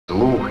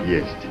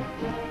есть.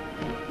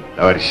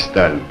 Товарищ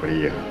Сталин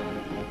приехал.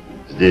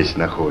 Здесь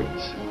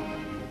находится.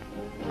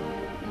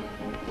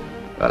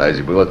 А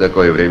разве было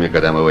такое время,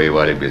 когда мы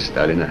воевали без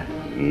Сталина?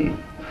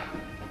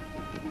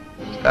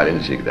 Сталин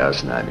всегда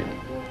с нами.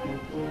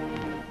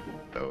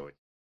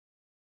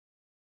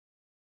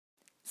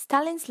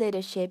 Stalin's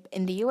leadership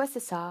in the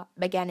USSR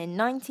began in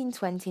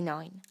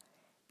 1929.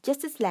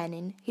 Just as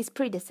Lenin, his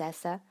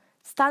predecessor,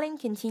 Stalin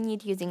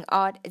continued using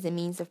art as a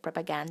means of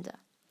propaganda.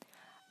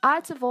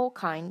 Arts of all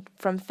kinds,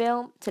 from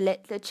film to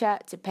literature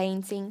to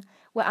painting,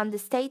 were under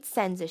state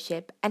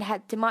censorship and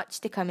had to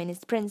match the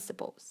communist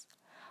principles.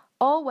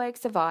 All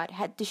works of art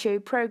had to show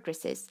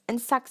progresses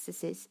and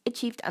successes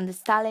achieved under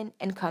Stalin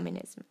and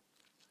communism.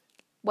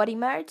 What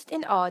emerged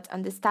in art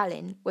under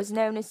Stalin was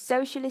known as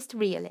socialist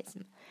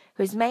realism,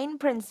 whose main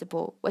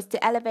principle was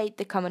to elevate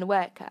the common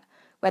worker,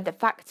 whether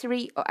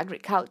factory or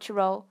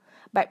agricultural,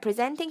 by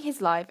presenting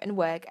his life and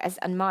work as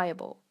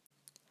admirable.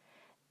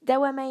 There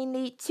were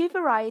mainly two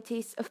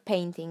varieties of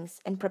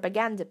paintings and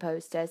propaganda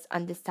posters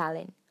under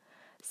Stalin.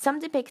 Some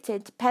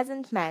depicted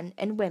peasant men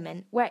and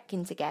women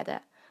working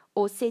together,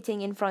 or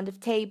sitting in front of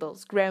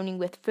tables groaning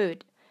with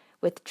food,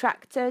 with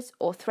tractors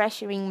or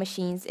threshing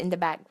machines in the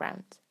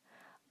background.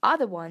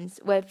 Other ones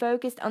were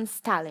focused on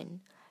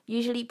Stalin,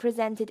 usually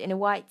presented in a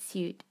white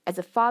suit as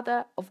a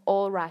father of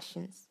all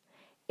Russians.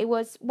 It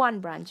was one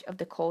branch of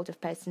the cult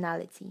of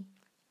personality.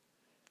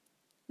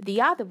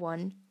 The other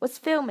one was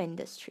film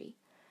industry.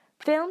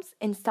 Films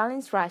in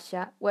Stalin's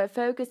Russia were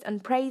focused on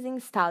praising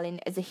Stalin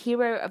as a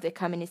hero of the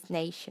communist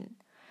nation.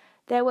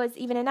 There was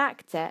even an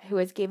actor who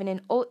was given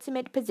an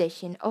ultimate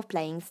position of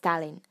playing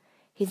Stalin.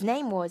 His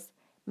name was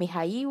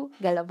Mikhail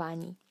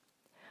Golovany.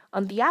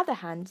 On the other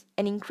hand,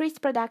 an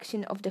increased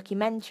production of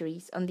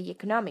documentaries on the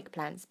economic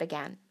plans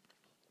began.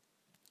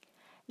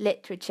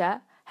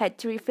 Literature had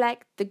to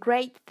reflect the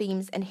great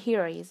themes and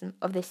heroism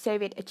of the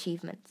Soviet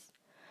achievements.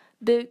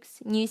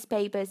 Books,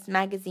 newspapers,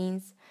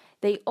 magazines,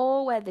 they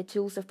all were the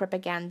tools of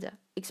propaganda,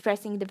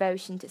 expressing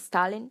devotion to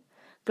Stalin,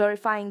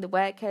 glorifying the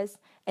workers,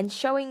 and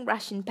showing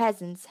Russian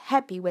peasants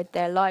happy with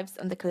their lives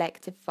on the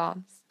collective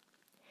farms.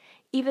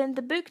 Even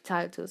the book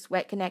titles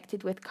were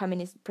connected with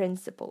communist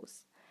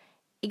principles.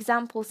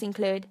 Examples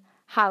include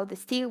How the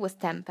Steel Was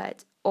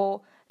Tempered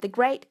or The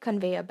Great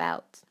Conveyor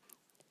Belt.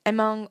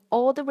 Among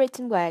all the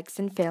written works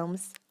and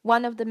films,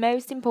 one of the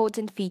most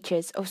important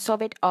features of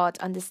Soviet art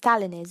under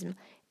Stalinism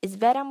is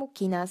Vera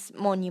Mukina's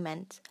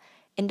Monument,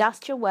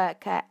 industrial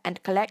worker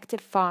and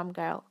collective farm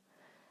girl.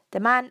 The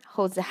man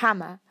holds a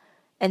hammer,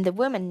 and the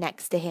woman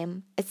next to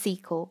him a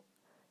sickle,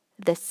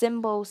 the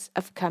symbols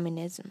of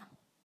communism.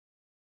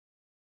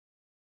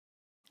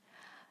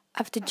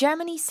 After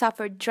Germany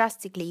suffered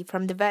drastically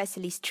from the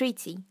Versailles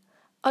Treaty,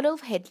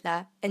 Adolf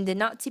Hitler and the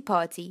Nazi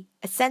Party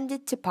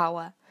ascended to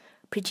power,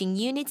 preaching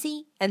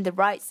unity and the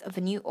rights of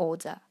a new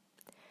order.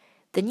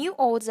 The new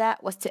order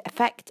was to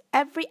affect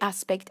every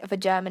aspect of a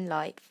German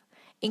life,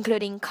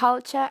 including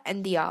culture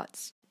and the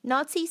arts.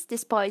 Nazis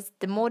despised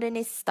the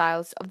modernist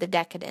styles of the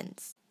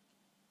decadence.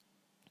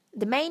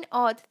 The main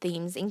art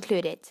themes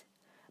included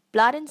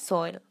blood and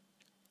soil,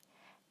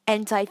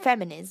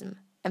 anti-feminism,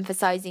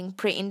 emphasizing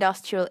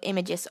pre-industrial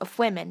images of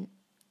women,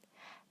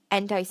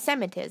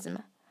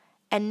 anti-Semitism,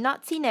 and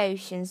Nazi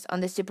notions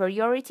on the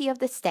superiority of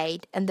the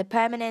state and the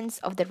permanence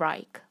of the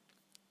Reich.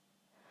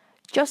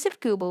 Joseph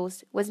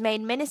Goebbels was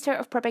made Minister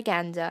of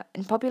Propaganda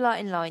and Popular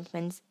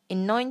Enlightenment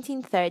in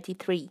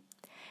 1933,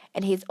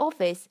 and his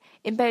office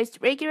imposed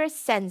rigorous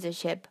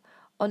censorship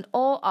on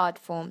all art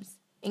forms,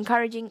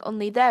 encouraging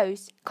only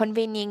those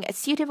convening a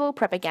suitable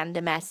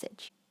propaganda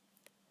message.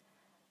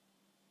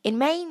 In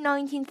May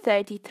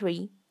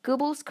 1933,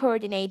 Goebbels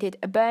coordinated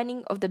a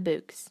burning of the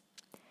books.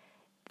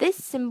 This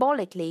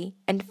symbolically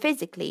and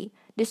physically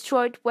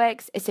destroyed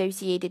works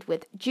associated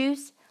with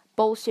Jews,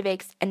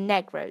 Bolsheviks, and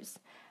Negroes,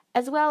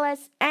 as well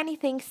as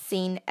anything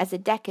seen as a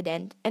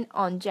decadent and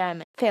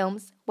un-German.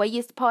 Films were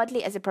used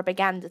partly as a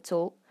propaganda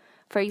tool,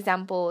 for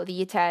example, The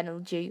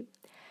Eternal Jew,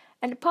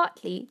 and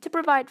partly to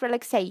provide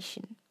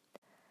relaxation.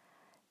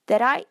 The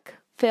Reich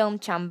Film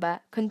Chamber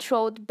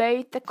controlled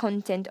both the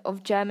content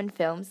of German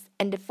films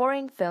and the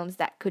foreign films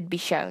that could be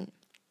shown.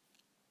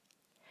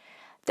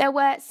 There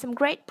were some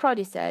great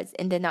producers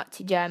in the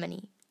Nazi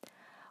Germany.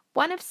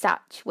 One of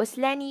such was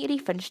Leni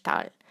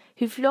Riefenstahl,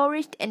 who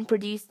flourished and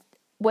produced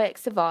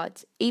works of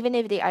art, even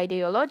if the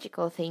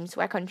ideological themes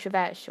were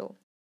controversial.